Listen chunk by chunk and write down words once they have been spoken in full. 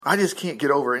I just can't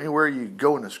get over anywhere you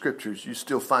go in the scriptures, you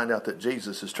still find out that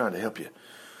Jesus is trying to help you.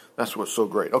 That's what's so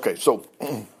great. Okay, so,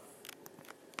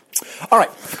 all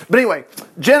right. But anyway,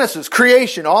 Genesis,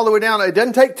 creation, all the way down. It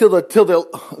doesn't take till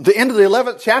the end of the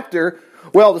 11th chapter.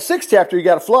 Well, the 6th chapter, you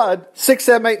got a flood. 6,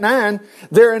 7, 8, 9,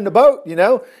 they're in the boat,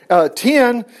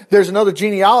 10, there's another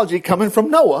genealogy coming from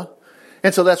Noah.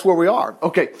 And so that's where we are.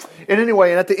 Okay. And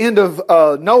anyway, and at the end of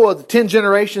Noah, the 10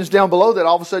 generations down below that,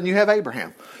 all of a sudden you have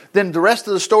Abraham. Then the rest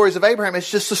of the stories of Abraham,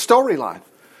 it's just a storyline.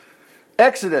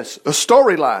 Exodus, a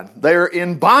storyline. They're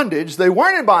in bondage. They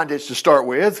weren't in bondage to start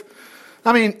with.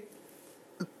 I mean,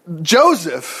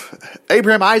 Joseph,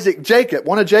 Abraham, Isaac, Jacob,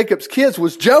 one of Jacob's kids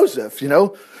was Joseph,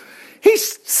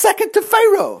 He's second to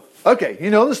Pharaoh. Okay,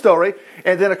 you know the story.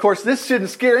 And then, of course, this shouldn't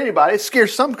scare anybody. It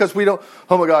scares some because we don't,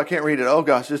 oh my God, I can't read it. Oh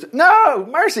gosh, no,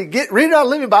 mercy. Read it out of the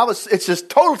Living Bible. It's just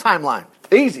total timeline.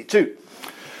 Easy, too.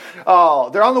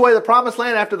 They're on the way to the promised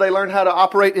land after they learn how to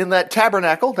operate in that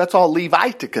tabernacle. That's all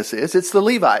Leviticus is. It's the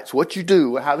Levites, what you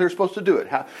do, how they're supposed to do it,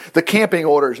 the camping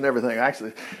orders and everything.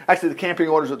 Actually, the camping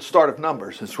orders at the start of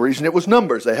Numbers. That's the reason it was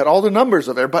Numbers. They had all the numbers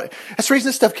of everybody. That's the reason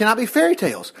this stuff cannot be fairy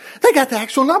tales. They got the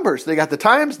actual numbers. They got the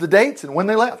times, the dates, and when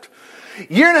they left.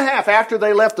 Year and a half after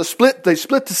they left they split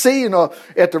the sea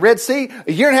at the Red Sea.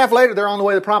 A year and a half later, they're on the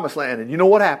way to the promised land. And you know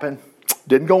what happened?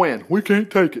 Didn't go in. We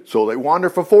can't take it. So they wander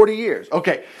for 40 years.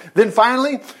 Okay. Then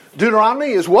finally,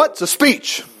 Deuteronomy is what? It's a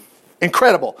speech.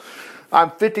 Incredible. I'm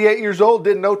 58 years old.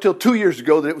 Didn't know till 2 years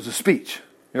ago that it was a speech.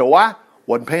 You know why?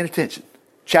 Wasn't paying attention.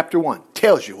 Chapter 1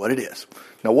 tells you what it is.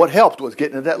 Now what helped was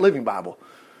getting into that Living Bible.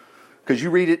 Because you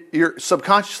read it,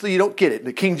 subconsciously you don't get it.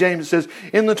 The King James says,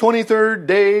 in the 23rd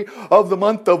day of the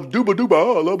month of Duba.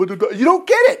 You don't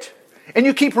get it. And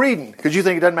you keep reading because you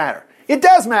think it doesn't matter. It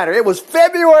does matter. It was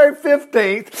February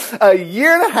 15th, a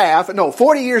year and a half,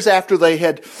 40 years after they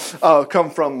had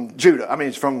come from Judah.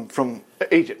 From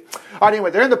Egypt. All right,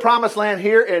 anyway, they're in the promised land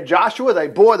here, and Joshua,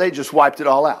 they just wiped it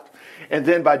all out. And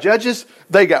then by Judges,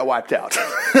 they got wiped out.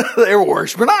 They were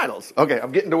worshiping idols. Okay,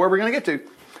 I'm getting to where we're going to get to.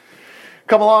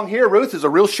 Come along here. Ruth is a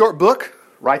real short book.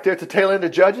 Right there at the tail end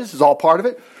of Judges is all part of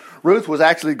it. Ruth was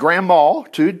actually grandma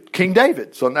to King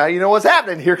David. So now you know what's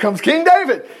happening. Here comes King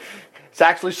David. It's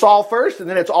actually Saul first, and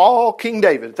then it's all King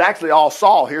David. It's actually all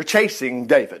Saul here chasing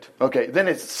David. Okay, then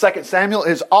it's 2 Samuel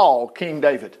is all King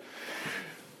David.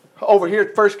 Over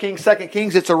here, 1 Kings, 2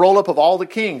 Kings, it's a roll-up of all the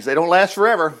kings. They don't last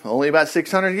forever, only about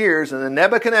 600 years. And then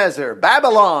Nebuchadnezzar,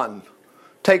 Babylon,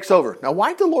 takes over. Now, why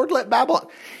did the Lord let Babylon?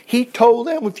 He told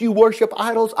them, if you worship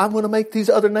idols, I'm going to make these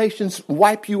other nations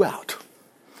wipe you out.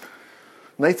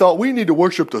 And they thought, we need to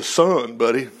worship the sun,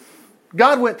 buddy.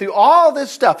 God went through all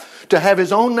this stuff to have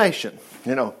his own nation,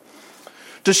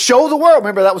 to show the world.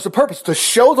 Remember, that was the purpose, to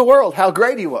show the world how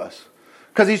great he was.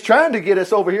 Because he's trying to get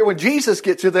us over here. When Jesus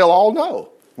gets here, they'll all know.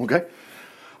 Okay?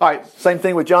 All right, same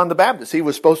thing with John the Baptist. He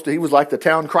was like the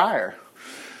town crier,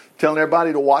 telling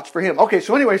everybody to watch for him. Okay,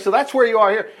 so anyway, so that's where you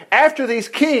are here. After these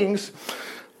kings,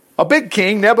 a big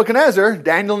king, Nebuchadnezzar,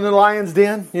 Daniel in the lion's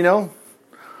den,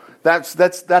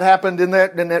 That happened in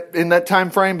that time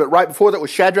frame, but right before that was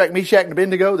Shadrach, Meshach, and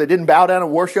Abednego. They didn't bow down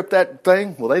and worship that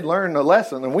thing. Well, they learned a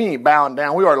lesson, and we ain't bowing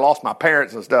down. We already lost my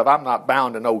parents and stuff. I'm not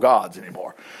bound to no gods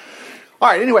anymore. All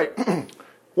right, anyway,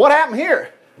 what happened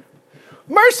here?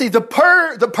 Mercy, the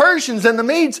Persians and the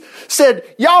Medes said,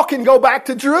 y'all can go back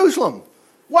to Jerusalem.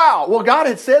 Wow, well, God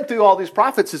had said through all these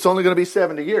prophets it's only going to be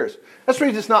 70 years. That's the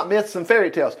reason it's not myths and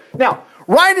fairy tales. Now,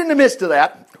 right in the midst of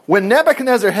that, when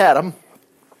Nebuchadnezzar had them,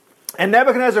 and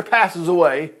Nebuchadnezzar passes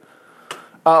away.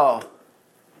 Look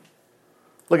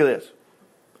at this.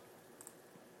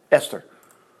 Esther.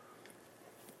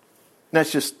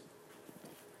 That's just,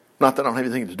 not that I don't have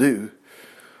anything to do.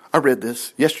 I read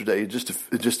this yesterday, just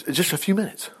a few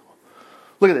minutes.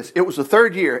 Look at this. It was the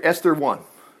 3rd year, Esther 1.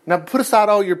 Now put aside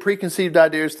all your preconceived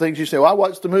ideas, things you say, well, I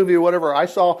watched the movie or whatever, I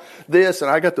saw this and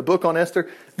I got the book on Esther.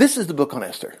 This is the book on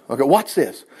Esther. Okay, watch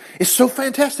this. It's so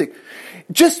fantastic.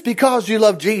 Just because you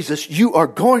love Jesus, you are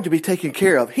going to be taken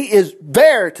care of. He is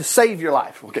there to save your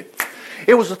life. Okay.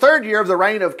 It was the 3rd year of the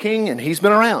reign of king, and he's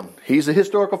been around. He's a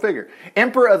historical figure.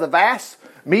 Emperor of the vast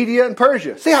Media and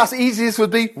Persia. See how easy this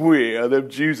would be? Well, them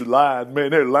Jews are lying.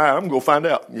 Man, they're lying. I'm going to find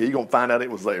out. Yeah, you're going to find out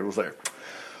it was there. It was there.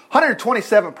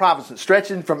 127 provinces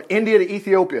stretching from India to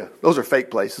Ethiopia. Those are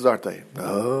fake places, aren't they?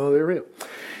 No, they're real.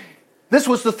 This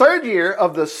was the 3rd year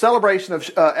of the celebration of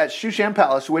at Shushan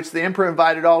Palace, which the emperor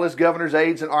invited all his governors,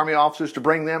 aides, and army officers to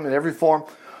bring them in every form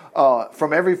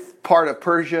from every part of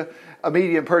Persia,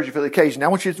 Media and Persia for the occasion. Now I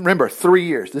want you to remember 3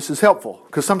 years. This is helpful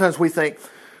because sometimes we think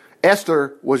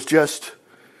Esther was just,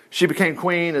 she became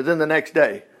queen and then the next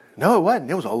day. No, it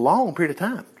wasn't. It was a long period of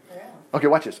time. Okay,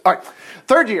 watch this. All right.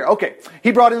 Third year. Okay.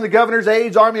 He brought in the governors,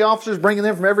 aides, army officers, bringing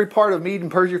them from every part of Mede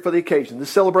and Persia for the occasion. This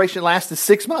celebration lasted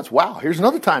 6 months. Wow. Here's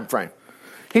another time frame.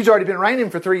 He's already been reigning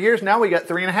for 3 years. Now we got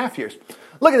 3.5 years.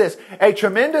 Look at this. A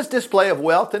tremendous display of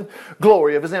wealth and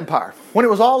glory of his empire. When it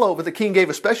was all over, the king gave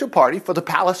a special party for the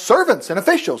palace servants and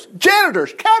officials,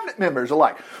 janitors, cabinet members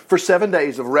alike, for 7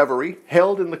 days of revelry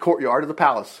held in the courtyard of the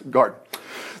palace garden.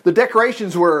 The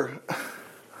decorations were...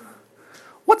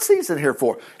 What's these in here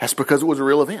for? That's because it was a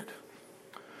real event.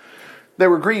 They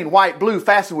were green, white, blue,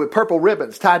 fastened with purple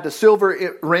ribbons, tied to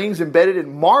silver rings embedded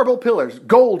in marble pillars.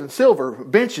 Gold and silver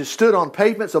benches stood on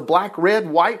pavements of black, red,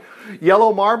 white,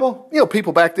 yellow marble. You know,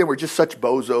 people back then were just such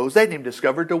bozos. They hadn't even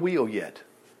discovered the wheel yet.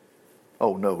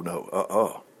 Oh,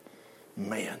 no.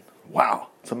 Man, wow,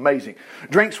 it's amazing.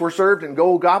 Drinks were served in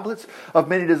gold goblets of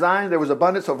many designs. There was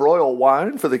abundance of royal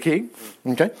wine for the king.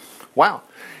 Okay, wow.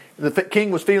 The king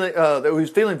was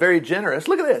feeling very generous.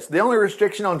 Look at this. The only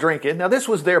restriction on drinking. Now, this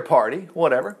was their party,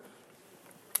 whatever.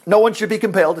 No one should be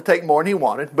compelled to take more than he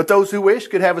wanted, but those who wish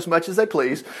could have as much as they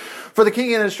please. For the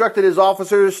king had instructed his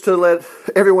officers to let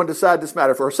everyone decide this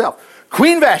matter for herself.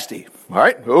 Queen Vashti, all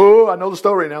right. Oh, I know the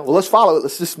story now. Well, let's follow it.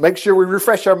 Let's just make sure we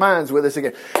refresh our minds with this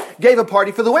again. Gave a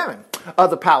party for the women of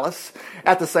the palace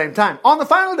at the same time. On the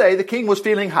final day, the king was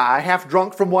feeling high, half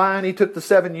drunk from wine. He took the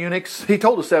 7 eunuchs. He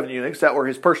told the 7 eunuchs that were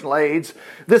his personal aides.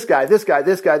 This guy, this guy,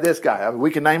 this guy, this guy. I mean, we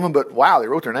can name them, but wow, they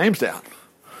wrote their names down.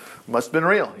 Must have been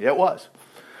real. Yeah, it was.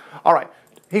 All right.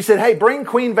 He said, hey, bring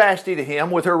Queen Vashti to him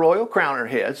with her royal crown on her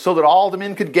head so that all the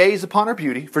men could gaze upon her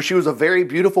beauty, for she was a very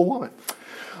beautiful woman.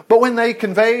 But when they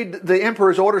conveyed the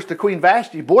emperor's orders to Queen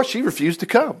Vashti, boy, she refused to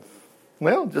come.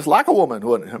 Well, just like a woman,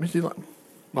 wasn't it? I mean, she's like,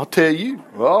 I'll tell you,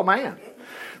 oh man.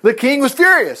 The king was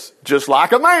furious, just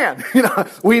like a man. You know,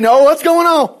 we know what's going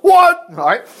on. What? All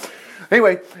right.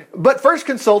 Anyway, but first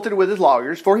consulted with his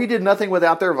lawyers, for he did nothing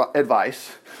without their advice.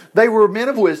 They were men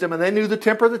of wisdom, and they knew the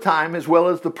temper of the time as well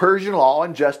as the Persian law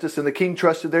and justice, and the king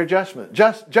trusted their judgment.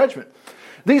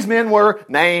 These men were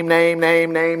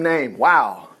name.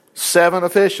 Wow. 7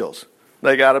 officials.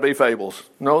 They got to be fables.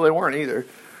 No, they weren't either.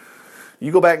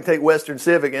 You go back and take Western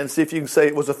Civic and see if you can say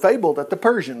it was a fable that the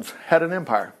Persians had an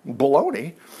empire.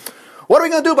 Baloney. What are we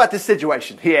going to do about this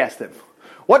situation? He asked them.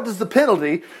 What does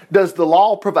the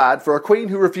law provide for a queen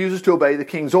who refuses to obey the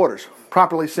king's orders,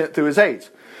 properly sent through his aides?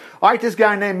 All right, this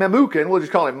guy named Memucan, we'll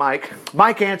just call him Mike.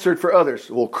 Mike answered for others.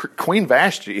 Well, Queen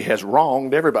Vashti has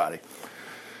wronged everybody.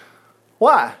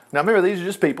 Why? Now remember, these are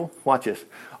just people. Watch this.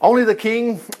 Only the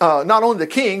king, not only the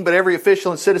king, but every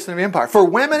official and citizen of the empire. For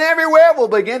women everywhere will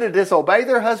begin to disobey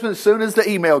their husbands as soon as the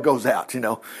email goes out, you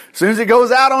know. As soon as it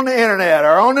goes out on the internet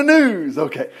or on the news.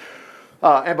 Okay.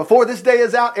 And before this day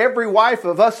is out, every wife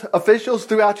of us officials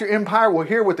throughout your empire will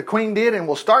hear what the queen did and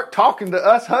will start talking to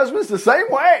us husbands the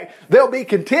same way. There'll be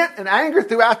contempt and anger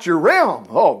throughout your realm.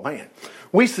 Oh, man.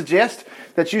 We suggest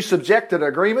that you subject to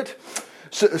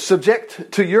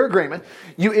your agreement,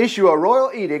 you issue a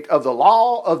royal edict of the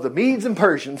law of the Medes and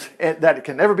Persians, and that it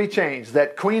can never be changed,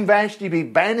 that Queen Vashti be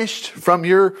banished from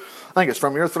your, I think it's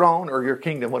from your throne or your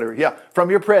kingdom, whatever, from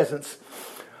your presence,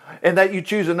 and that you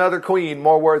choose another queen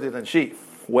more worthy than she.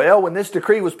 Well, when this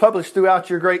decree was published throughout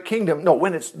your great kingdom,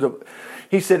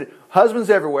 he said, husbands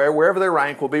everywhere, wherever they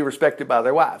rank, will be respected by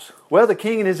their wives. Well, the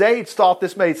king and his aides thought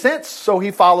this made sense, so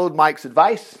he followed Mike's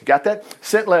advice. You got that?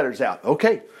 Sent letters out.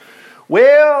 Okay.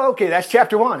 Well, okay, that's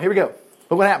chapter 1. Here we go.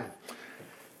 Look what happened.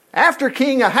 After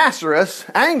King Ahasuerus'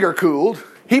 anger cooled,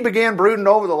 he began brooding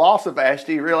over the loss of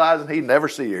Vashti, realizing he'd never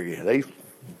see her again.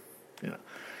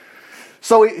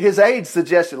 So his aides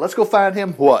suggested, let's go find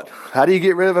him what? How do you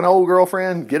get rid of an old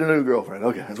girlfriend? Get a new girlfriend.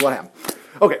 Okay, that's what happened.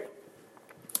 Okay.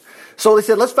 So they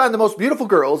said, let's find the most beautiful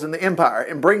girls in the empire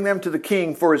and bring them to the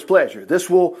king for his pleasure. This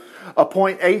will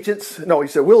appoint agents. No, he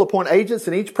said, we'll appoint agents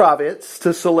in each province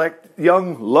to select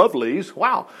young lovelies.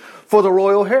 Wow. For the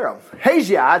royal harem.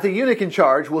 Haggai, the eunuch in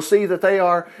charge, will see that they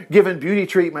are given beauty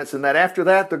treatments, and that after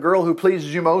that, the girl who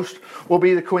pleases you most will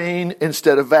be the queen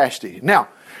instead of Vashti. Now,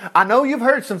 I know you've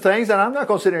heard some things, and I'm not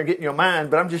going to sit here and get in your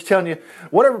mind, but I'm just telling you,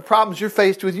 whatever problems you're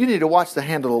faced with, you need to watch the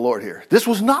hand of the Lord here. This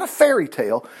was not a fairy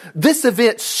tale. This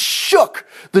event shook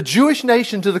the Jewish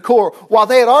nation to the core while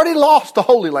they had already lost the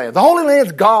Holy Land. The Holy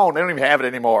Land's gone. They don't even have it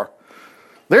anymore.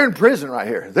 They're in prison right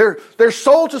here. They're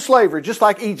sold to slavery, just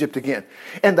like Egypt again.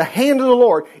 And the hand of the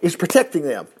Lord is protecting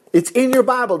them. It's in your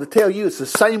Bible to tell you it's the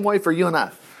same way for you and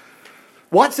I.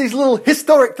 Watch these little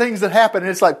historic things that happen, and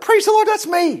it's like, praise the Lord, that's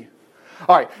me.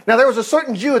 All right, now there was a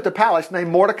certain Jew at the palace named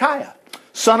Mordecai,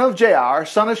 son of Jair,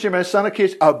 son of Shimei, son of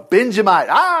Kish, a Benjamite.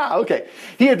 Okay.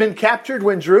 He had been captured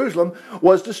when Jerusalem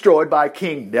was destroyed by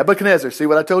King Nebuchadnezzar. See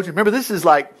what I told you? Remember, this is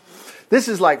like This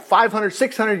is like 500,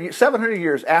 600, 700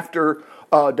 years after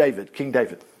David, King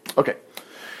David. Okay.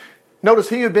 Notice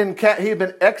he had been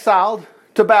exiled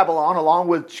to Babylon along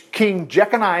with King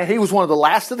Jeconiah. He was one of the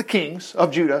last of the kings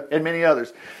of Judah and many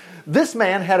others. This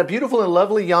man had a beautiful and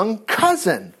lovely young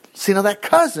cousin. See, now that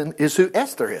cousin is who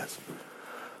Esther is.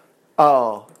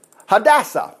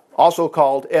 Hadassah, also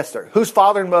called Esther, whose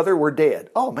father and mother were dead.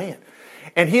 Oh, man.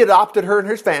 And he adopted her and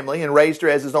his family and raised her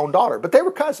as his own daughter. But they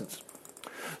were cousins.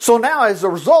 So now, as a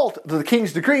result of the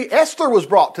king's decree, Esther was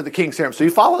brought to the king's harem. So you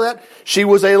follow that? She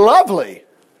was a lovely,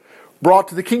 brought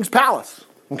to the king's palace.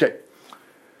 Okay.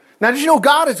 Now, did you know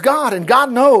God is God, and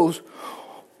God knows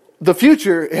the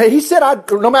future? He said,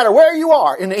 no matter where you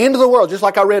are, in the end of the world, just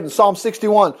like I read in Psalm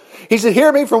 61, he said,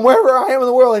 hear me from wherever I am in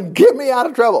the world and get me out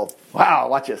of trouble. Wow,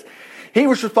 watch this. He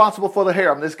was responsible for the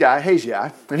harem, this guy,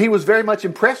 Haggai, and he was very much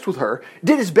impressed with her,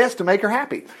 did his best to make her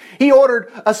happy. He ordered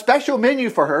a special menu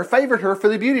for her, favored her for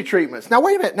the beauty treatments. Now,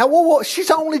 wait a minute. Now, whoa, she's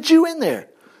the only Jew in there.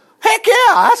 Heck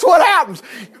yeah, that's what happens.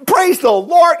 Praise the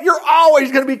Lord. You're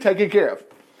always going to be taken care of.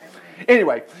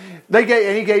 Anyway,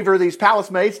 he gave her these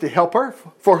palace maids to help her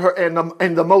for her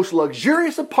in the most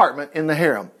luxurious apartment in the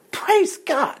harem. Praise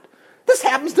God. This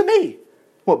happens to me.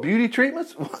 What, beauty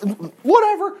treatments?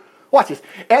 Whatever. Watch this.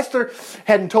 Esther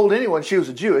hadn't told anyone she was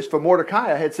a Jewess, for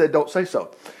Mordecai had said, don't say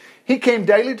so. He came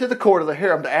daily to the court of the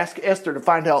harem to ask Esther to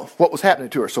find out what was happening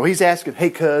to her. So he's asking, hey,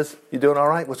 cuz, you doing all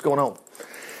right? What's going on?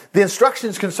 The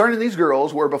instructions concerning these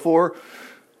girls were before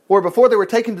they were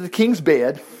taken to the king's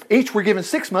bed, each were given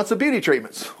 6 months of beauty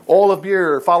treatments. Oil of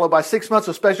myrrh, followed by 6 months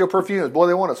of special perfumes. Boy,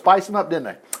 they want to spice them up, didn't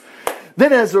they?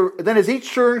 Then as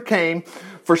each turn came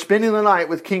for spending the night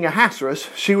with King Ahasuerus,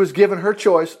 she was given her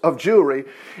choice of jewelry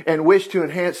and wished to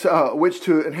enhance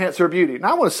her beauty.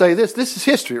 Now I want to say this is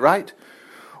history, right?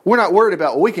 We're not worried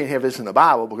about, well, we can't have this in the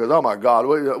Bible because, oh my God,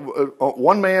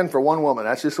 one man for one woman.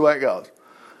 That's just the way it goes.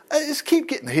 Just keep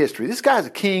getting the history. This guy's a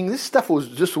king. This stuff was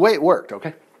just the way it worked,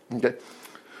 okay? Okay.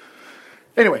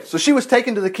 Anyway, so she was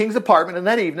taken to the king's apartment, and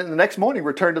that evening, the next morning,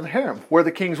 returned to the harem, where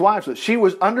the king's wives was. She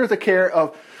was under the care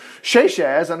of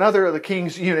Shashaz, another of the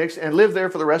king's eunuchs, and lived there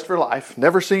for the rest of her life,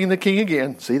 never seeing the king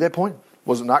again. See that point?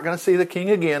 Was not going to see the king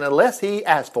again unless he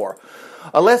asked for her.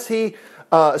 Unless he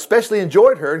especially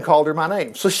enjoyed her and called her by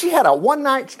name. So she had a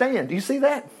one-night stand. Do you see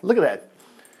that? Look at that.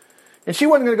 And she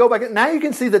wasn't going to go back. Now you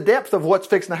can see the depth of what's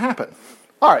fixing to happen.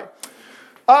 All right.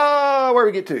 Where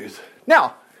we get to?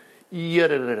 Now, yeah,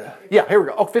 here we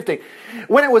go. Oh, 15.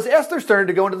 When it was Esther's turn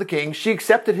to go into the king, she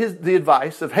accepted the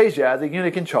advice of Haggai, the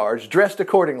eunuch in charge, dressed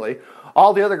accordingly.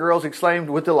 All the other girls exclaimed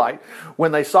with delight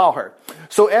when they saw her.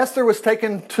 So Esther was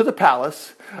taken to the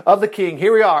palace of the king.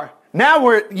 Here we are. Now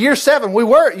we're at year 7. We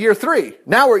were at year 3.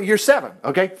 Now we're at year 7.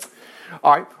 Okay?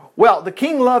 All right. Well, the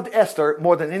king loved Esther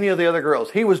more than any of the other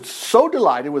girls. He was so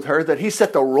delighted with her that he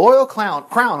set the royal crown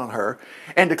on her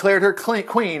and declared her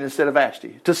queen instead of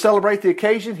Vashti. To celebrate the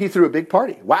occasion, he threw a big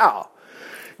party. Wow.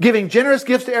 Giving generous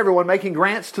gifts to everyone, making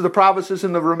grants to the provinces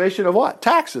in the remission of what?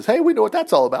 Taxes. Hey, we know what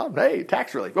that's all about. Hey,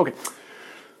 tax relief. Okay.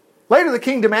 Later, the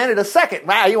king demanded a second.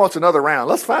 Wow, he wants another round.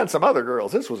 Let's find some other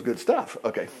girls. This was good stuff.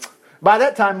 Okay. By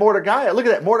that time, Mordecai, look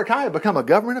at that. Mordecai had become a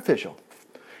government official.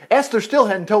 Esther still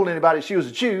hadn't told anybody she was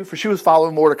a Jew, for she was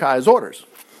following Mordecai's orders.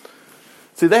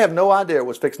 See, they have no idea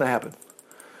what's fixing to happen.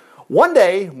 One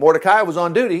day, Mordecai was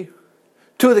on duty.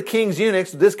 2 of the king's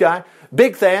eunuchs, this guy,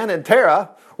 Bigthan and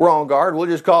Terah, were on guard. We'll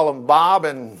just call them Bob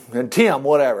and Tim,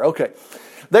 whatever. Okay.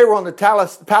 They were on the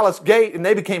palace gate, and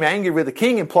they became angry with the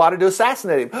king and plotted to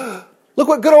assassinate him. Look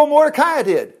what good old Mordecai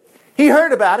did. He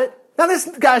heard about it. Now, this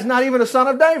guy's not even a son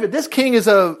of David. This king is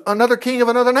another king of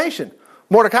another nation.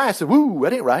 Mordecai said, woo,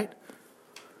 that ain't right.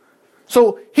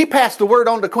 So he passed the word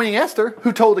on to Queen Esther,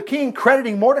 who told the king,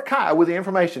 crediting Mordecai with the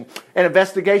information. An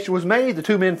investigation was made, the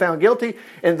 2 men found guilty,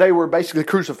 and they were basically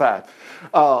crucified.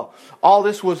 All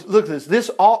this was, look at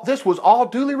this was all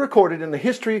duly recorded in the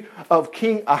history of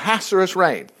King Ahasuerus'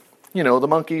 reign. You know, the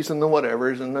monkeys and the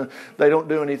whatevers, and they don't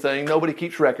do anything. Nobody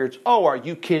keeps records. Oh, are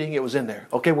you kidding? It was in there.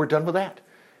 Okay, we're done with that.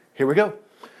 Here we go.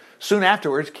 Soon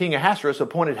afterwards, King Ahasuerus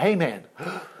appointed Haman.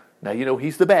 Now, you know,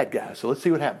 he's the bad guy, so let's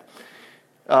see what happened.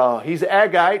 He's the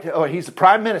Agagite, or he's the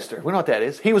prime minister. We know what that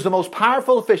is. He was the most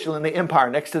powerful official in the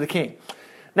empire next to the king.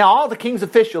 Now, all the king's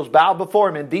officials bowed before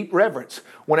him in deep reverence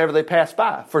whenever they passed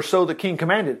by, for so the king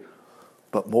commanded.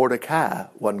 But Mordecai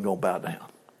wasn't going to bow down.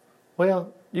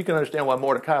 Well, you can understand why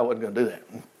Mordecai wasn't going to do that.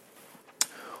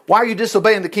 Why are you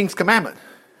disobeying the king's commandment?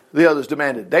 The others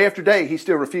demanded. Day after day, he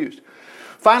still refused.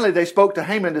 Finally, they spoke to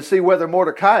Haman to see whether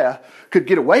Mordecai could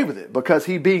get away with it, because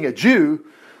he, being a Jew,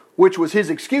 which was his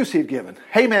excuse he'd given.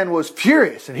 Haman was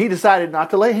furious, and he decided not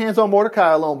to lay hands on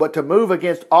Mordecai alone, but to move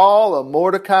against all of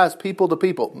Mordecai's people to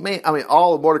people.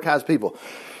 All of Mordecai's people.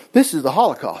 This is the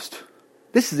Holocaust.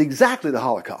 This is exactly the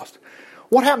Holocaust.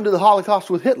 What happened to the Holocaust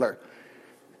with Hitler?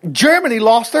 Germany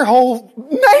lost their whole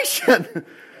nation.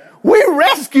 We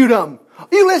rescued them.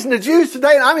 You listen to Jews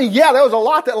today, and there was a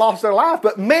lot that lost their life,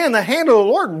 but man, the hand of the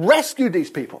Lord rescued these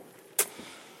people.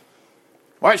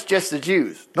 Well, it's just the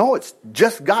Jews. No, it's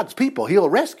just God's people. He'll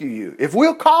rescue you. If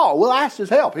we'll call, we'll ask His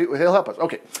help. He'll help us.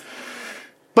 Okay.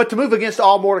 But to move against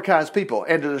all Mordecai's people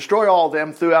and to destroy all of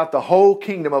them throughout the whole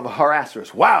kingdom of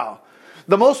Ahasuerus. Wow.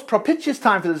 The most propitious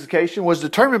time for this occasion was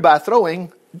determined by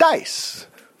throwing dice.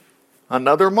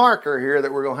 Another marker here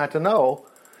that we're going to have to know.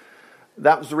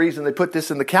 That was the reason they put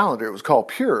this in the calendar. It was called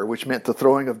Pur, which meant the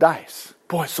throwing of dice.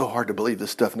 Boy, it's so hard to believe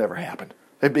this stuff never happened.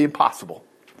 It'd be impossible.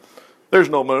 There's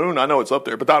no moon. I know it's up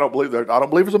there, but I don't believe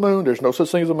there's a moon. There's no such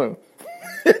thing as a moon.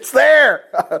 It's there.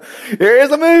 There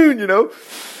is a moon,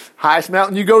 Highest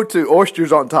mountain you go to,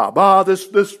 oysters on top.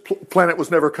 This planet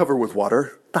was never covered with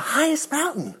water. The highest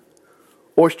mountain.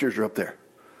 Oysters are up there.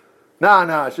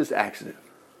 No, it's just accident.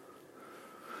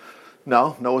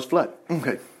 No, Noah's flood.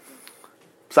 Okay.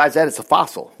 Besides that, it's a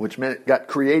fossil, which meant it got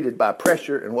created by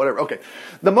pressure and whatever. Okay.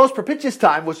 The most propitious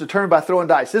time was determined by throwing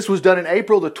dice. This was done in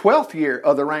April, the 12th year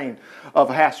of the reign of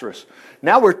Ahasuerus.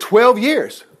 Now we're 12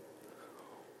 years.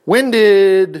 When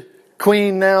did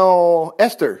Queen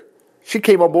Esther? She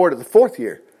came on board at the 4th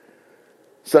year.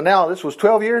 So now this was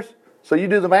 12 years. So you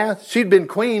do the math. She'd been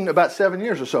queen about 7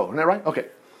 years or so. Isn't that right? Okay.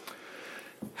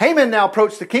 Haman now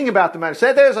approached the king about the matter and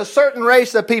said, there's a certain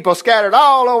race of people scattered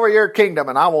all over your kingdom,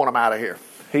 and I want them out of here.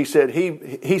 He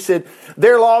said,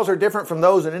 their laws are different from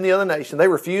those in any other nation. They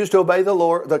refuse to obey the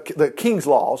Lord, the king's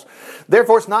laws.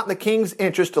 Therefore, it's not in the king's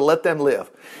interest to let them live.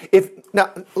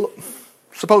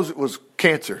 Suppose it was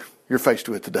cancer you're faced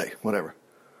with today, whatever.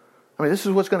 This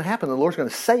is what's going to happen. The Lord's going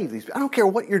to save these people. I don't care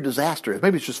what your disaster is.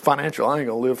 Maybe it's just financial. I ain't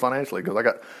going to live financially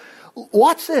because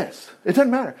Watch this. It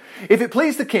doesn't matter. If it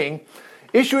please the king,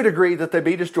 issue a decree that they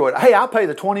be destroyed. Hey, I'll pay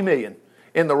the $20 million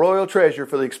in the royal treasure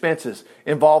for the expenses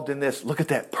involved in this. Look at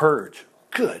that purge.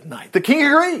 Good night. The king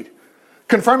agreed,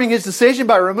 confirming his decision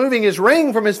by removing his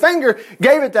ring from his finger,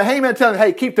 gave it to Haman, telling him,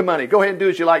 hey, keep the money. Go ahead and do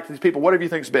as you like to these people, whatever you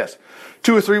think is best.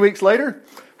 2 or 3 weeks later,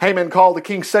 Haman called the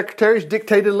king's secretaries,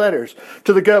 dictated letters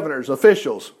to the governors,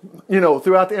 officials,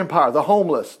 throughout the empire, the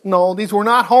homeless. No, these were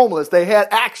not homeless. They had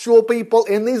actual people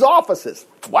in these offices.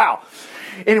 Wow.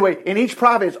 Anyway, in each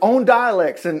province, own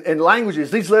dialects and languages,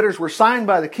 these letters were signed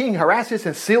by the king, Ahasuerus,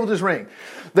 and sealed his ring.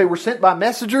 They were sent by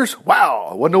messengers. Wow,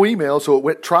 there wasn't no email, so it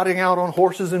went trotting out on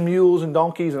horses and mules and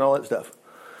donkeys and all that stuff.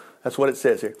 That's what it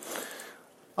says here.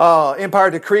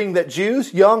 Empire decreeing that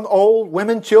Jews, young, old,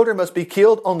 women, children must be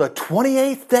killed on the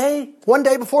 28th day, one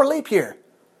day before leap year.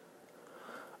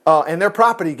 And their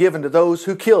property given to those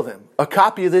who kill them. A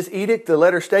copy of this edict, the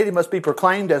letter stated, must be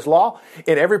proclaimed as law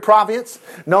in every province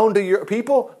known to your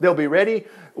people. They'll be ready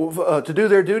to do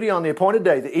their duty on the appointed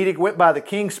day. The edict went by the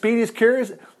king, speedy as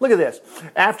curious. Look at this.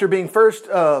 After being first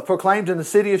proclaimed in the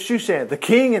city of Shushan, the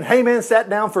king and Haman sat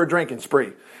down for a drinking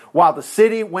spree while the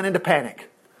city went into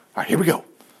panic. All right, here we go.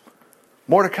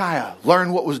 Mordecai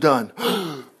learned what was done.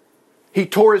 He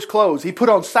tore his clothes. He put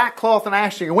on sackcloth and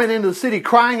ashes and went into the city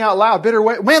crying out loud, bitter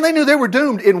way. Man, they knew they were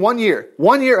doomed in 1 year.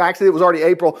 1 year, actually, it was already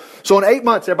April. So in 8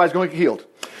 months, everybody's going to get healed.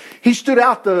 He stood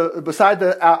out beside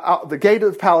the gate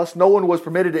of the palace. No one was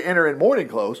permitted to enter in mourning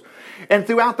clothes. And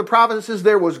throughout the provinces,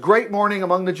 there was great mourning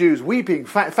among the Jews, weeping,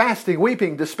 fasting,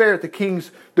 weeping, despair at the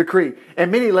king's decree.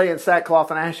 And many lay in sackcloth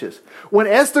and ashes. When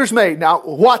Esther's maid, now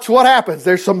watch what happens.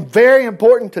 There's some very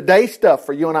important today stuff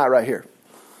for you and I right here.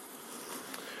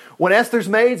 When Esther's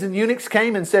maids and eunuchs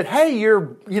came and said, hey,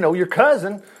 your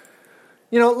cousin,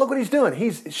 look what he's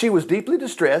doing. She was deeply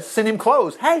distressed, sent him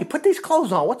clothes. Hey, put these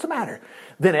clothes on. What's the matter?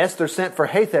 Then Esther sent for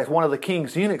Hathach, one of the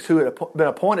king's eunuchs who had been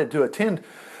appointed to attend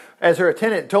as her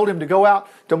attendant, and told him to go out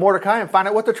to Mordecai and find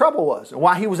out what the trouble was and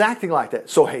why he was acting like that.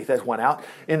 So Hathach went out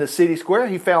in the city square.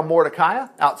 He found Mordecai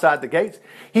outside the gates.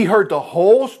 He heard the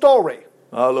whole story.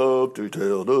 I love to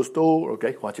tell the story.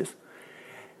 Okay, watch this.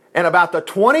 And about the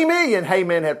 20 million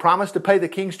Haman had promised to pay the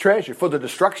king's treasure for the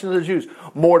destruction of the Jews.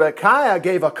 Mordecai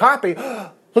gave a copy.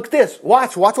 Look at this.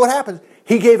 Watch what happens.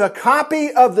 He gave a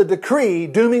copy of the decree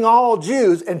dooming all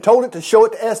Jews and told it to show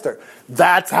it to Esther.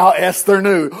 That's how Esther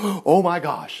knew. Oh my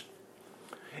gosh.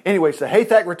 Anyway, so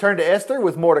Hathach returned to Esther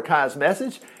with Mordecai's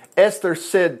message. Esther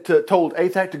told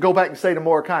Hathach to go back and say to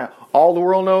Mordecai, all the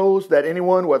world knows that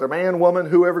anyone, whether man, woman,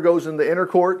 whoever goes in the inner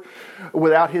court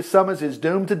without his summons is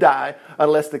doomed to die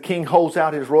unless the king holds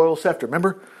out his royal scepter.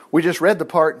 Remember, We just read the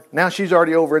part. Now she's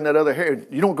already over in that other area.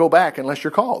 You don't go back unless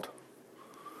you're called.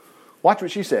 Watch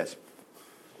what she says.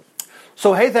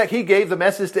 So Hathach, he gave the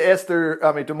message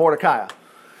to Mordecai.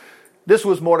 This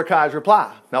was Mordecai's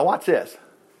reply. Now watch this.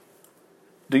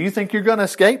 Do you think you're going to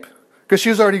escape? Because she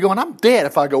was already going, I'm dead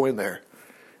if I go in there.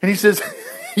 And he says,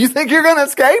 you think you're going to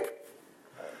escape?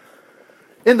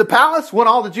 In the palace when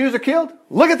all the Jews are killed?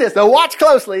 Look at this. Now watch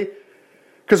closely.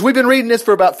 Because we've been reading this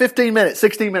for about 15 minutes,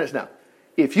 16 minutes now.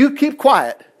 If you keep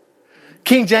quiet,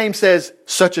 King James says,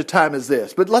 such a time as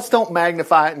this. But let's don't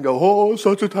magnify it and go, oh,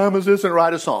 such a time as this, and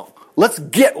write a song. Let's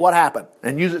get what happened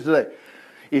and use it today.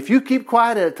 If you keep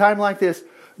quiet at a time like this,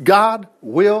 God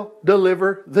will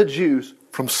deliver the Jews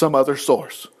from some other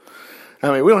source.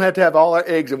 I mean, we don't have to have all our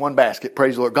eggs in one basket,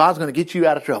 praise the Lord. God's going to get you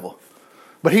out of trouble.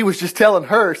 But he was just telling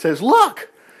her, says, look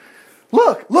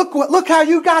how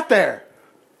you got there.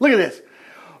 Look at this.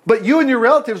 But you and your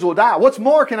relatives will die. What's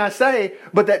more can I say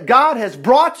but that God has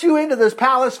brought you into this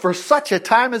palace for such a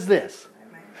time as this?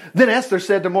 Amen. Then Esther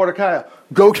said to Mordecai,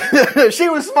 she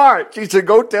was smart. She said,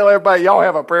 go tell everybody y'all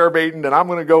have a prayer meeting and I'm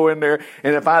going to go in there.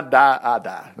 And if I die, I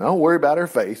die. Don't worry about her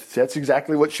faith. That's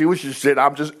exactly what she was. She said,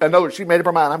 I know she made up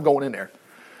her mind. I'm going in there.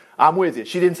 I'm with you.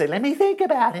 She didn't say, let me think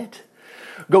about it.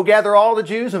 Go gather all the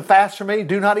Jews and fast for me.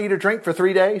 Do not eat or drink for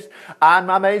 3 days. I and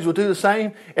my maids will do the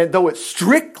same. And though it's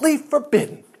strictly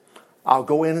forbidden, I'll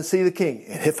go in and see the king.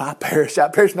 And if I perish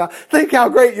not. Think how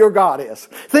great your God is.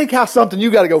 Think how something you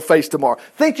got to go face tomorrow.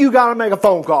 Think you got to make a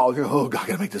phone call. Oh, God, I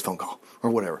got to make this phone call. Or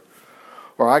whatever.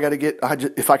 Or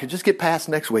if I could just get past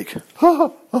next week.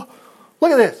 Look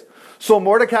at this. So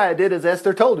Mordecai did as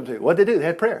Esther told him to. What did they do? They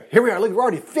had prayer. Here we are. Look, we're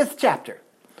already 5th chapter.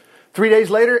 3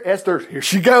 days later, Esther, here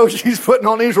she goes. She's putting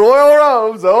on these royal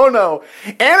robes. Oh, no.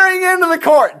 Entering into the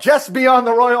court just beyond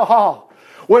the royal hall,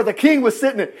 where the king was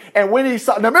sitting. And when he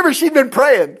saw, now remember, she'd been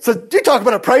praying. So you talk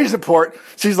about a praise report.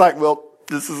 She's like, well,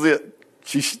 this is it.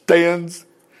 She stands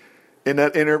in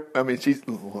that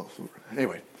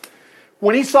anyway.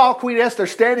 When he saw Queen Esther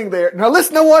standing there, now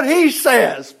listen to what he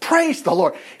says. Praise the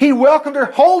Lord. He welcomed her,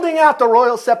 holding out the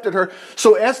royal scepter to her.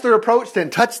 So Esther approached and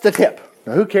touched the tip.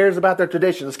 Now who cares about their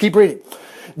tradition? Let's keep reading.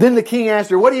 Then the king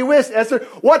asked her, what do you wish, Esther?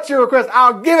 What's your request?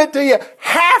 I'll give it to you.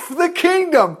 Half the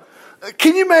kingdom.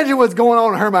 Can you imagine what's going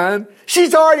on in her mind?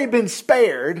 She's already been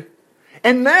spared.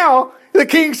 And now the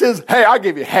king says, hey, I'll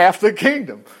give you half the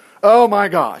kingdom. Oh my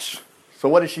gosh. So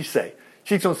what does she say?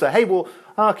 She's going to say, hey, well,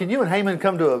 can you and Haman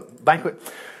come to a banquet?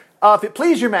 If it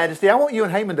please your majesty, I want you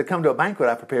and Haman to come to a banquet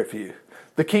I prepared for you.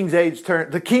 The king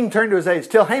turned to his aides.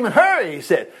 Tell Haman, hurry, he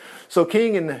said. So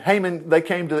King and Haman, they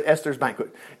came to Esther's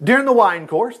banquet. During the wine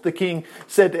course, the king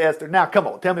said to Esther, now come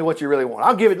on, tell me what you really want.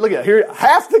 I'll give it, look at it, here,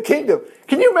 half the kingdom.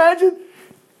 Can you imagine?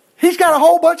 He's got a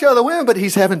whole bunch of other women, but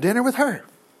he's having dinner with her.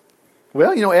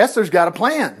 Well, Esther's got a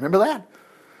plan. Remember that?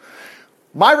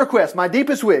 My request, my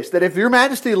deepest wish, that if your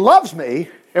majesty loves me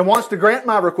and wants to grant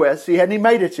my request, he hadn't even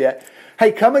made it yet,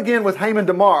 hey, come again with Haman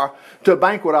tomorrow to a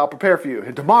banquet I'll prepare for you.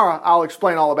 And tomorrow I'll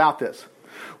explain all about this.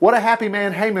 What a happy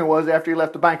man Haman was after he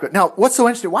left the banquet. Now, what's so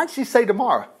interesting? Why did she say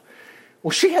tomorrow?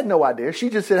 Well, she had no idea. She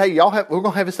just said, hey, we're going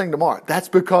to have this thing tomorrow. That's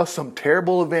because some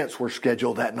terrible events were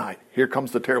scheduled that night. Here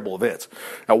comes the terrible events.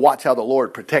 Now watch how the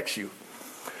Lord protects you.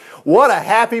 What a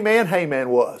happy man Haman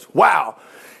was. Wow.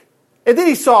 And then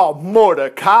he saw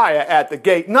Mordecai at the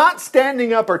gate, not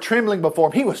standing up or trembling before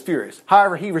him. He was furious.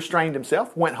 However, he restrained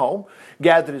himself, went home,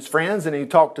 gathered his friends, and he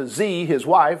talked to his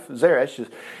wife, Zeresh,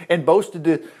 and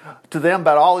boasted to them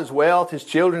about all his wealth, his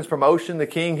children's promotion the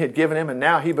king had given him, and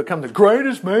now he become the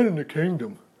greatest man in the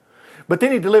kingdom. But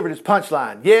then he delivered his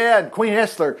punchline. Yeah, and Queen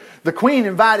Esther, the queen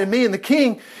invited me and the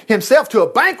king himself to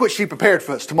a banquet she prepared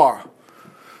for us tomorrow.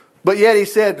 But yet he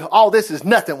said, all this is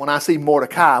nothing when I see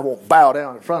Mordecai. I won't bow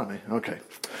down in front of me. Okay.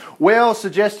 Well,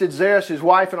 suggested Zeresh, his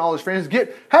wife, and all his friends,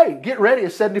 get ready a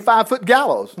 75-foot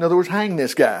gallows. In other words, hang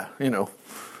this guy,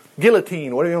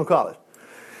 guillotine, whatever you want to call it.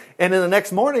 And then the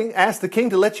next morning, asked the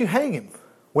king to let you hang him.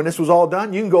 When this was all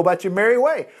done, you can go about your merry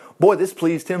way. Boy, this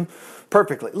pleased him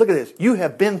perfectly. Look at this. You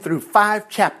have been through 5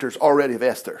 chapters already of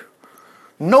Esther.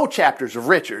 No chapters of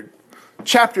Richard.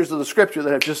 Chapters of the scripture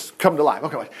that have just come to life.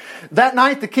 Okay. That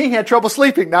night the king had trouble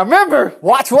sleeping. Now remember,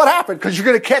 watch what happened, because you're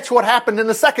going to catch what happened in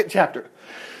the 2nd chapter.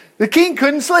 The king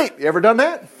couldn't sleep. You ever done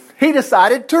that? He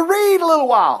decided to read a little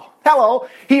while. Hello.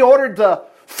 He ordered the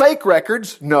fake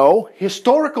records,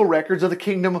 historical records of the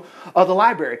kingdom of the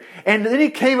library. And then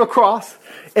he came across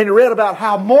and read about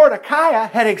how Mordecai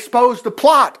had exposed the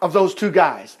plot of those 2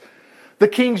 guys. The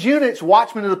king's eunuchs,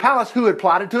 watchmen of the palace, who had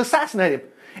plotted to assassinate him.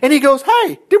 And he goes,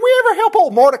 hey, did we ever help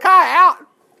old Mordecai out?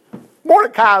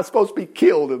 Mordecai is supposed to be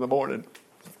killed in the morning.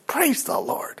 Praise the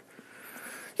Lord.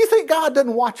 You think God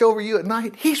doesn't watch over you at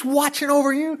night? He's watching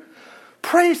over you.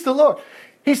 Praise the Lord.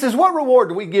 He says, what reward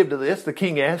do we give to this? The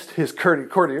king asked his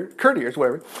courtiers,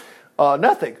 whatever.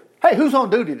 Nothing. Hey, who's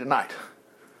on duty tonight?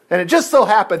 And it just so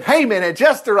happened, Haman had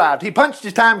just arrived. He punched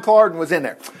his time card and was in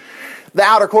there. The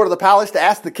outer court of the palace to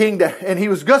ask the king and he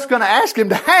was just going to ask him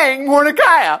to hang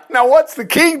Mordecai. Now what's the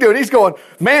king doing? He's going,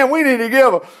 man, we need to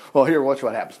give him. Well, here, watch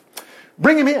what happens.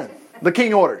 Bring him in. The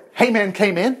king ordered. Haman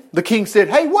came in. The king said,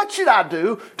 hey, what should I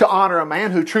do to honor a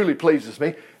man who truly pleases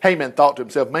me? Haman thought to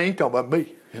himself, man, you talking about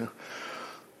me.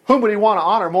 Whom would he want to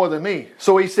honor more than me?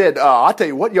 So he said, I'll tell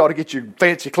you what, you ought to get your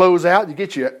fancy clothes out. You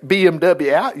get your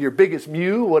BMW out, your biggest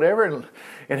mule, whatever,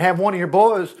 and have one of your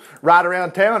boys ride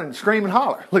around town and scream and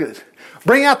holler. Look at this.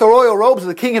 Bring out the royal robes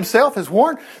the king himself has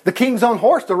worn, the king's own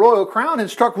horse, the royal crown.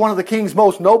 Instruct one of the king's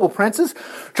most noble princes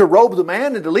to robe the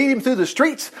man and to lead him through the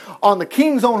streets on the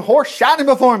king's own horse, shouting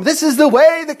before him, this is the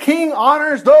way the king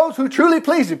honors those who truly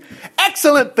please him.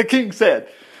 Excellent, the king said.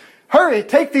 Hurry,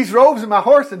 take these robes and my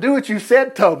horse and do what you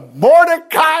said to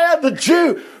Mordecai the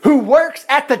Jew who works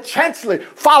at the chancellery.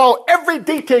 Follow every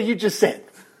detail you just said.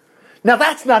 Now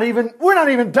we're not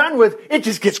even done with, it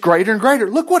just gets greater and greater.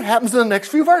 Look what happens in the next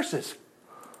few verses.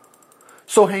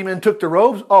 So Haman took the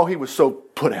robes. Oh, he was so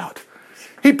put out.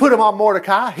 He put him on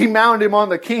Mordecai. He mounted him on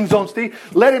the king's own steed,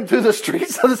 led him through the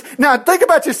streets. Now think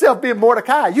about yourself being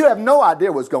Mordecai. You have no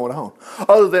idea what's going on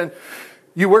other than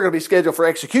you were going to be scheduled for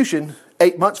execution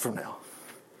 8 months from now.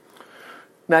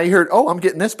 Now you heard, I'm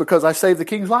getting this because I saved the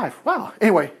king's life. Wow.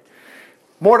 Anyway,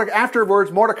 afterwards,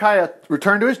 Mordecai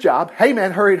returned to his job.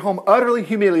 Haman hurried home utterly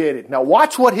humiliated. Now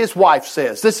watch what his wife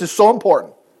says. This is so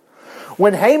important.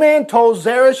 When Haman told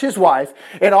Zeresh, his wife,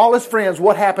 and all his friends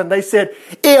what happened, they said,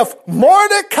 if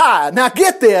Mordecai, now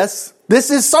get this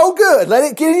is so good, let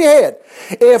it get in your head.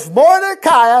 If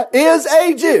Mordecai is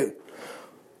a Jew,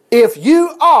 if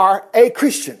you are a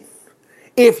Christian,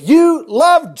 if you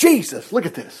love Jesus, look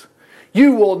at this,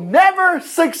 you will never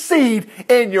succeed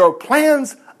in your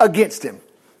plans against him.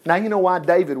 Now you know why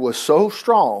David was so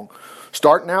strong.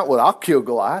 Starting out with, I'll kill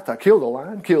Goliath, I killed a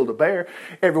lion, killed a bear.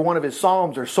 Every one of his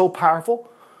psalms are so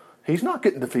powerful. He's not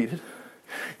getting defeated.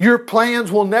 Your plans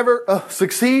will never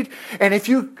succeed. And if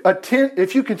you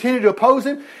continue to oppose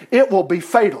him, it will be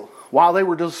fatal. While they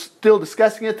were still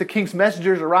discussing it, the king's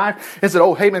messengers arrived and said,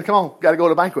 oh, Haman, come on, got to go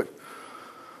to the banquet.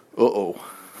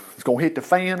 It's going to hit the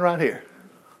fan right here.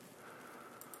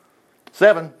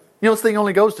 7. This thing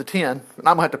only goes to 10. And I'm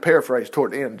going to have to paraphrase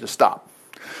toward the end and just stop.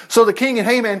 So the king and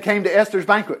Haman came to Esther's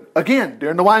banquet. Again,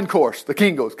 during the wine course, the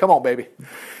king goes, come on, baby.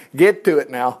 Get to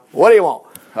it now. What do you want?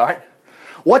 All right.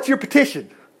 What's your petition?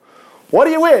 What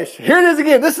do you wish? Here it is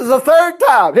again. This is the third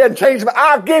time. He hadn't changed.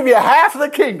 I'll give you half of the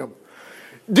kingdom.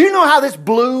 Do you know how this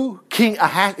blew King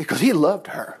Ahasuerus? Because he loved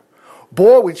her.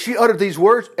 Boy, when she uttered these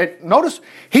words, and notice,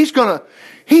 he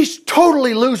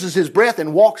totally loses his breath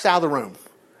and walks out of the room.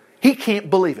 He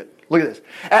can't believe it. Look at this.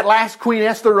 At last, Queen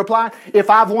Esther replied, if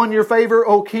I've won your favor,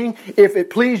 O king, if it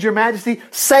please your majesty,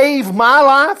 save my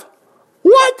life.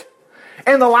 What?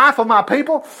 And the life of my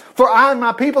people? For I and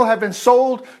my people have been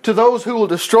sold to those who will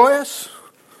destroy us.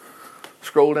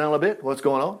 Scroll down a bit. What's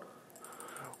going on?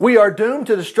 We are doomed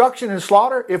to destruction and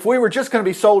slaughter. If we were just going to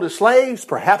be sold as slaves,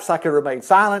 perhaps I could remain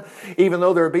silent, even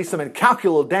though there would be some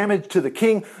incalculable damage to the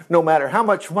king, no matter how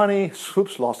much money,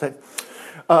 lost that,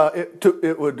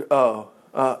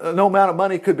 no amount of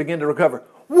money could begin to recover.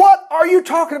 What are you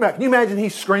talking about? Can you imagine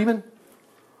he's screaming?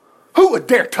 Who would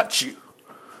dare touch you?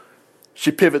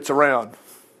 She pivots around.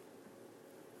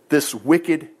 This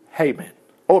wicked Haman.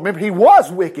 Oh, remember, he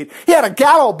was wicked. He had a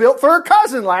gallows built for her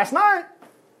cousin last night.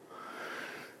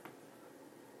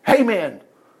 Haman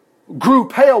grew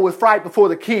pale with fright before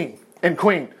the king and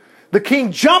queen. The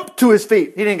king jumped to his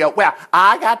feet. He didn't go, well,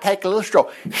 I got to take a little stroll.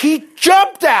 He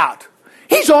jumped out.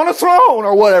 He's on a throne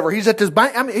or whatever. He's at this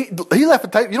bank. I mean, he left a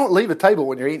table. You don't leave a table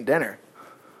when you're eating dinner.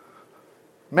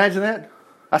 Imagine that.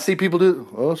 I see people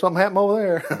do, something happened over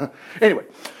there. Anyway,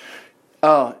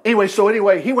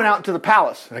 he went out into the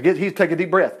palace. I guess he'd take a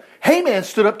deep breath. Haman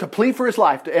stood up to plead for his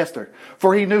life to Esther,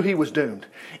 for he knew he was doomed.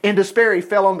 In despair, he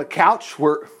fell on the couch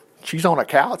where... She's on a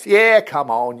couch? Yeah,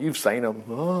 come on. You've seen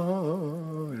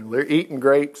them. They're eating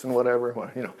grapes and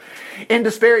whatever. In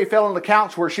despair, he fell on the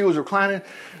couch where she was reclining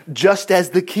just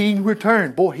as the king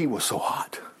returned. Boy, he was so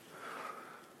hot.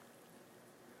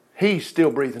 He's still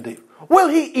breathing deep. Will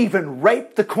he even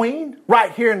rape the queen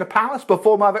right here in the palace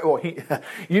before my...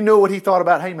 you know what he thought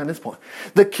about Haman at this point.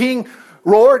 The king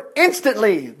roared.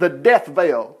 Instantly, the death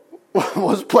veil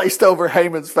was placed over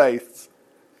Haman's face.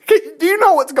 Do you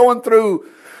know what's going through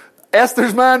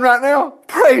Esther's mind right now?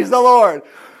 Praise the Lord.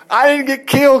 I didn't get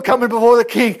killed coming before the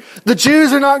king. The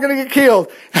Jews are not going to get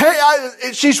killed.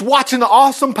 Hey, she's watching the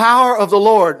awesome power of the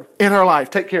Lord in her life.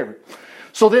 Take care of it.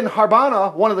 So then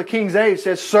Harbana, one of the king's aides,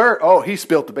 says, sir, oh, he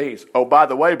spilt the beans. Oh, by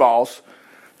the way, boss,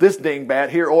 this dingbat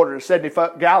here ordered a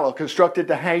 70-foot gallows constructed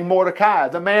to hang Mordecai,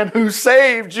 the man who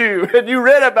saved you. And you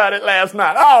read about it last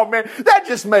night. Oh, man, that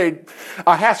just made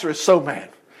Ahasuerus so mad.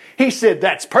 He said,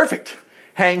 that's perfect.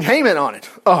 Hang Haman on it.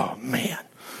 Oh, man.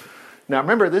 Now,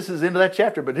 remember, this is into that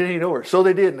chapter, but it ain't over. So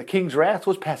they did, and the king's wrath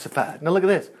was pacified. Now, look at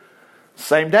this.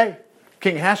 Same day,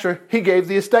 King Ahasuerus, he gave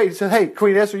the estate. He said, hey,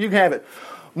 Queen Esther, you can have it.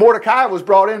 Mordecai was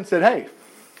brought in and said, hey,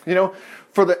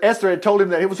 for the Esther had told him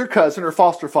that it was her cousin, her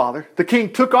foster father. The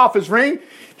king took off his ring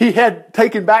he had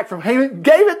taken back from Haman,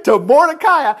 gave it to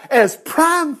Mordecai as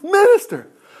prime minister.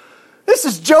 This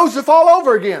is Joseph all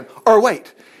over again. Or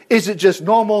wait, is it just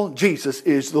normal? Jesus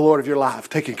is the Lord of your life,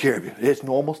 taking care of you. It's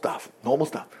normal stuff, normal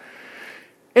stuff.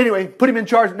 Anyway, put him in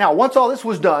charge. Now, once all this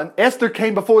was done, Esther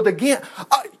came before the king.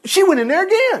 She went in there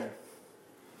again.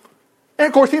 And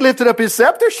of course, he lifted up his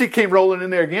scepter. She came rolling in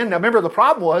there again. Now remember, the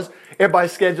problem was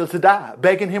everybody's scheduled to die,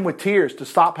 begging him with tears to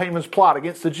stop Haman's plot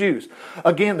against the Jews.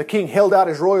 Again, the king held out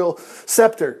his royal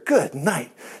scepter. Good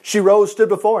night. She rose, stood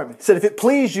before him. He said, if it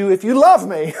please you, if you love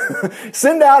me,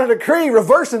 send out a decree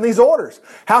reversing these orders.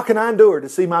 How can I endure to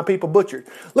see my people butchered?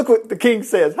 Look what the king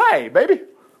says. Hey, baby,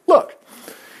 look.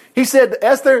 He said to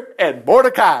Esther and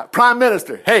Mordecai, prime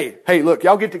minister, hey, look,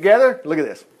 y'all get together. Look at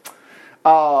this.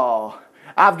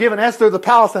 I've given Esther the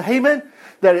palace of Haman,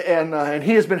 and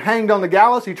he has been hanged on the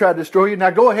gallows. He tried to destroy you. Now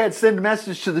go ahead, send a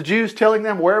message to the Jews, telling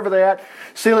them wherever they're at,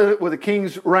 seal it with a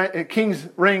king's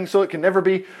ring so it can never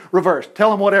be reversed.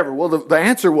 Tell them whatever. Well, the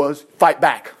answer was fight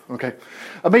back. Okay.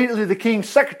 Immediately the king's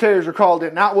secretaries were called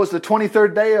in. Now it was the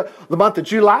 23rd day of the month of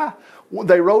July.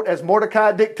 They wrote as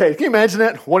Mordecai dictated. Can you imagine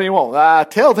that? What do you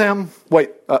want? Tell them, we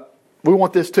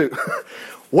want this too.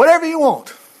 Whatever you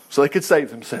want, so they could save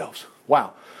themselves.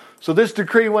 Wow. So this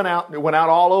decree went out. It went out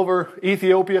all over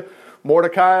Ethiopia.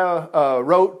 Mordecai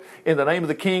wrote in the name of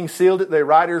the king, sealed it. Their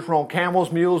riders were on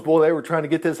camels, mules. Boy, they were trying to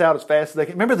get this out as fast as they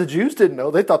could. Remember, the Jews didn't know.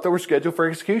 They thought they were scheduled for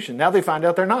execution. Now they find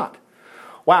out they're not.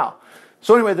 Wow.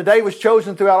 So anyway, the day was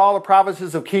chosen throughout all the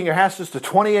provinces of King Ahasuerus, the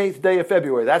 28th day of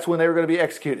February. That's when they were going to be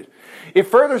executed. It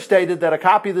further stated that a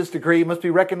copy of this decree must be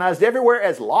recognized everywhere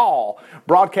as law,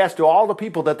 broadcast to all the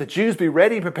people, that the Jews be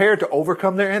ready and prepared to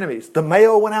overcome their enemies. The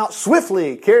mail went out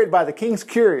swiftly, carried by the king's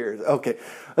couriers. Okay,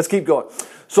 let's keep going.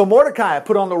 So Mordecai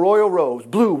put on the royal robes,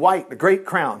 blue, white, the great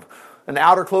crown, an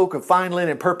outer cloak of fine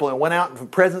linen, purple, and went out in the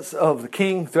presence of the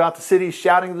king throughout the city,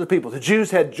 shouting to the people. The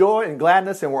Jews had joy and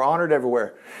gladness and were honored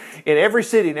everywhere. In every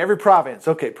city, in every province.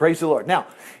 Okay, praise the Lord. Now,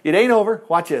 it ain't over.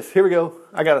 Watch this. Here we go.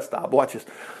 I got to stop. Watch this.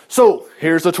 So,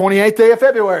 here's the 28th day of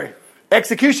February.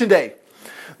 Execution day.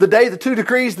 The day the two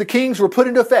decrees the kings were put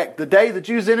into effect. The day the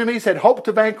Jews' enemies had hoped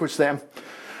to vanquish them.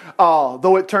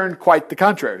 Though it turned quite the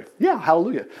contrary. Yeah,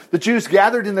 hallelujah. The Jews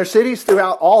gathered in their cities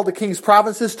throughout all the king's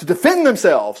provinces to defend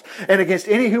themselves and against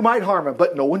any who might harm them,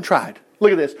 but no one tried.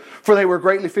 Look at this. For they were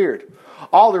greatly feared.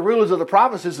 All the rulers of the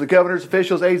provinces, the governors,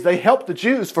 officials, aides, they helped the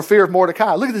Jews for fear of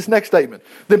Mordecai. Look at this next statement.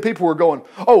 Then people were going,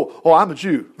 oh, I'm a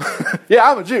Jew. Yeah,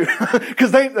 I'm a Jew.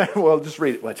 Because well, just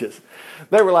read it. Watch this.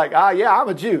 They were like, yeah, I'm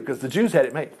a Jew, because the Jews had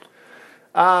it made.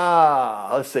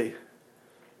 Let's see.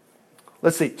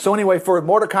 So anyway, for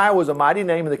Mordecai was a mighty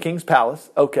name in the king's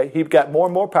palace. Okay, he got more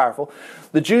and more powerful.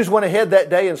 The Jews went ahead that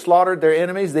day and slaughtered their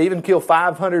enemies. They even killed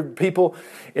 500 people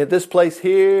in this place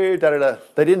here.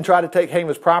 They didn't try to take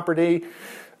Haman's property.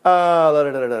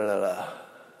 Let's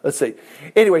see.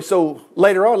 Anyway, so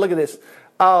later on, look at this. He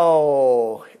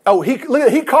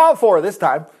called for her this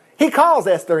time. He calls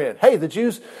Esther in. Hey, the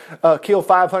Jews killed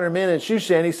 500 men in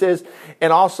Shushan. He says,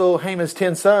 and also Haman's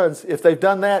 10 sons. If they've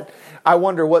done that, I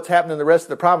wonder what's happening in the rest of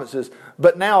the provinces.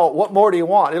 But now, what more do you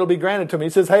want? It'll be granted to me.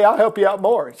 He says, hey, I'll help you out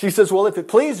more. She says, well, if it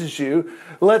pleases you,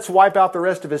 let's wipe out the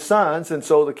rest of his sons. And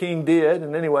so the king did.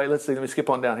 And anyway, let's see. Let me skip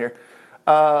on down here.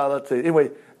 Let's see. Anyway,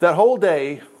 that whole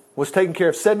day was taking care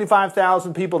of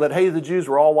 75,000 people that hated the Jews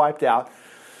were all wiped out.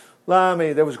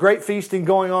 There was great feasting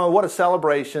going on. What a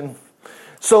celebration.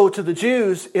 So to the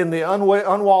Jews in the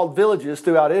unwalled villages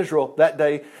throughout Israel that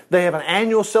day, they have an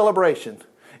annual celebration.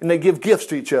 And they give gifts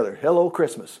to each other. Hello,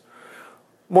 Christmas.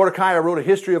 Mordecai wrote a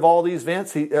history of all these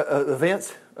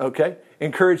events, okay,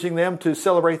 encouraging them to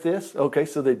celebrate this. Okay,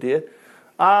 so they did.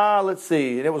 Let's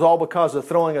see. And it was all because of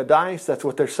throwing a dice. That's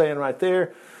what they're saying right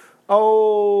there.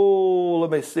 Oh, let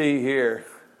me see here.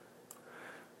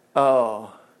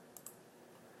 Here's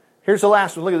the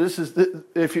last one. Look at this.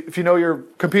 If you know your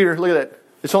computer, look at that.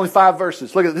 It's only 5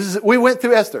 verses. Look at this. We went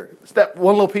through Esther. It's that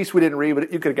one little piece we didn't read,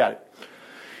 but you could have got it.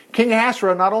 King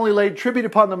Ahasuerus not only laid tribute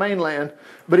upon the mainland,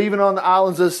 but even on the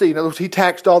islands of the sea. In other words, he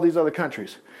taxed all these other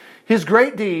countries. His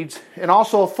great deeds, and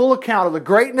also a full account of the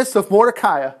greatness of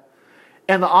Mordecai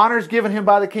and the honors given him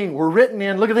by the king, were written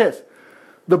in, look at this,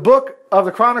 the book of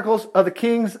the Chronicles of the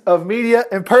Kings of Media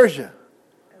and Persia.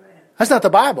 That's not the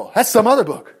Bible. That's some other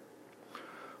book.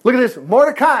 Look at this.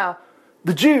 Mordecai,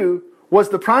 the Jew, was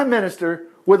the prime minister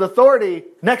with authority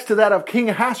next to that of King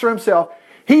Ahasuerus himself.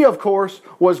 He, of course,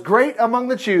 was great among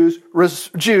the Jews,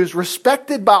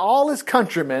 respected by all his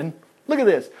countrymen. Look at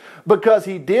this. Because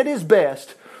he did his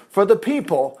best for the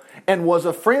people and was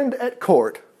a friend at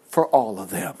court for all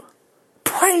of them.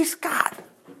 Praise God.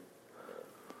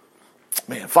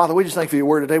 Man, Father, we just thank you for your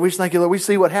word today. We just thank you, Lord. We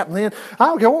see what happened then. I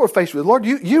don't care what we're faced with. Lord,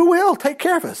 you will take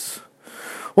care of us.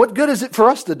 What good is it for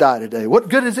us to die today? What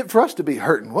good is it for us to be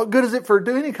hurting? What good is it for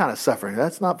doing any kind of suffering?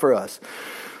 That's not for us,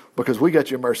 because we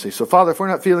got your mercy. So, Father, if we're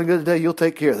not feeling good today, you'll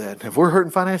take care of that. If we're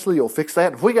hurting financially, you'll fix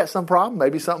that. If we got some problem,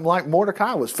 maybe something like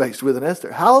Mordecai was faced with in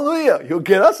Esther, hallelujah, you'll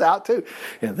get us out too.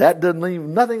 And that doesn't leave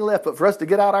nothing left but for us to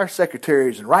get out our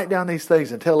secretaries and write down these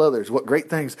things and tell others what great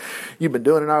things you've been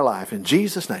doing in our life. In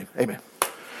Jesus' name, amen.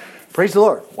 Praise the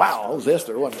Lord. Wow, that was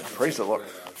Esther, wasn't it? Praise the Lord.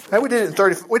 Hey, we did it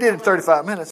in 35 minutes.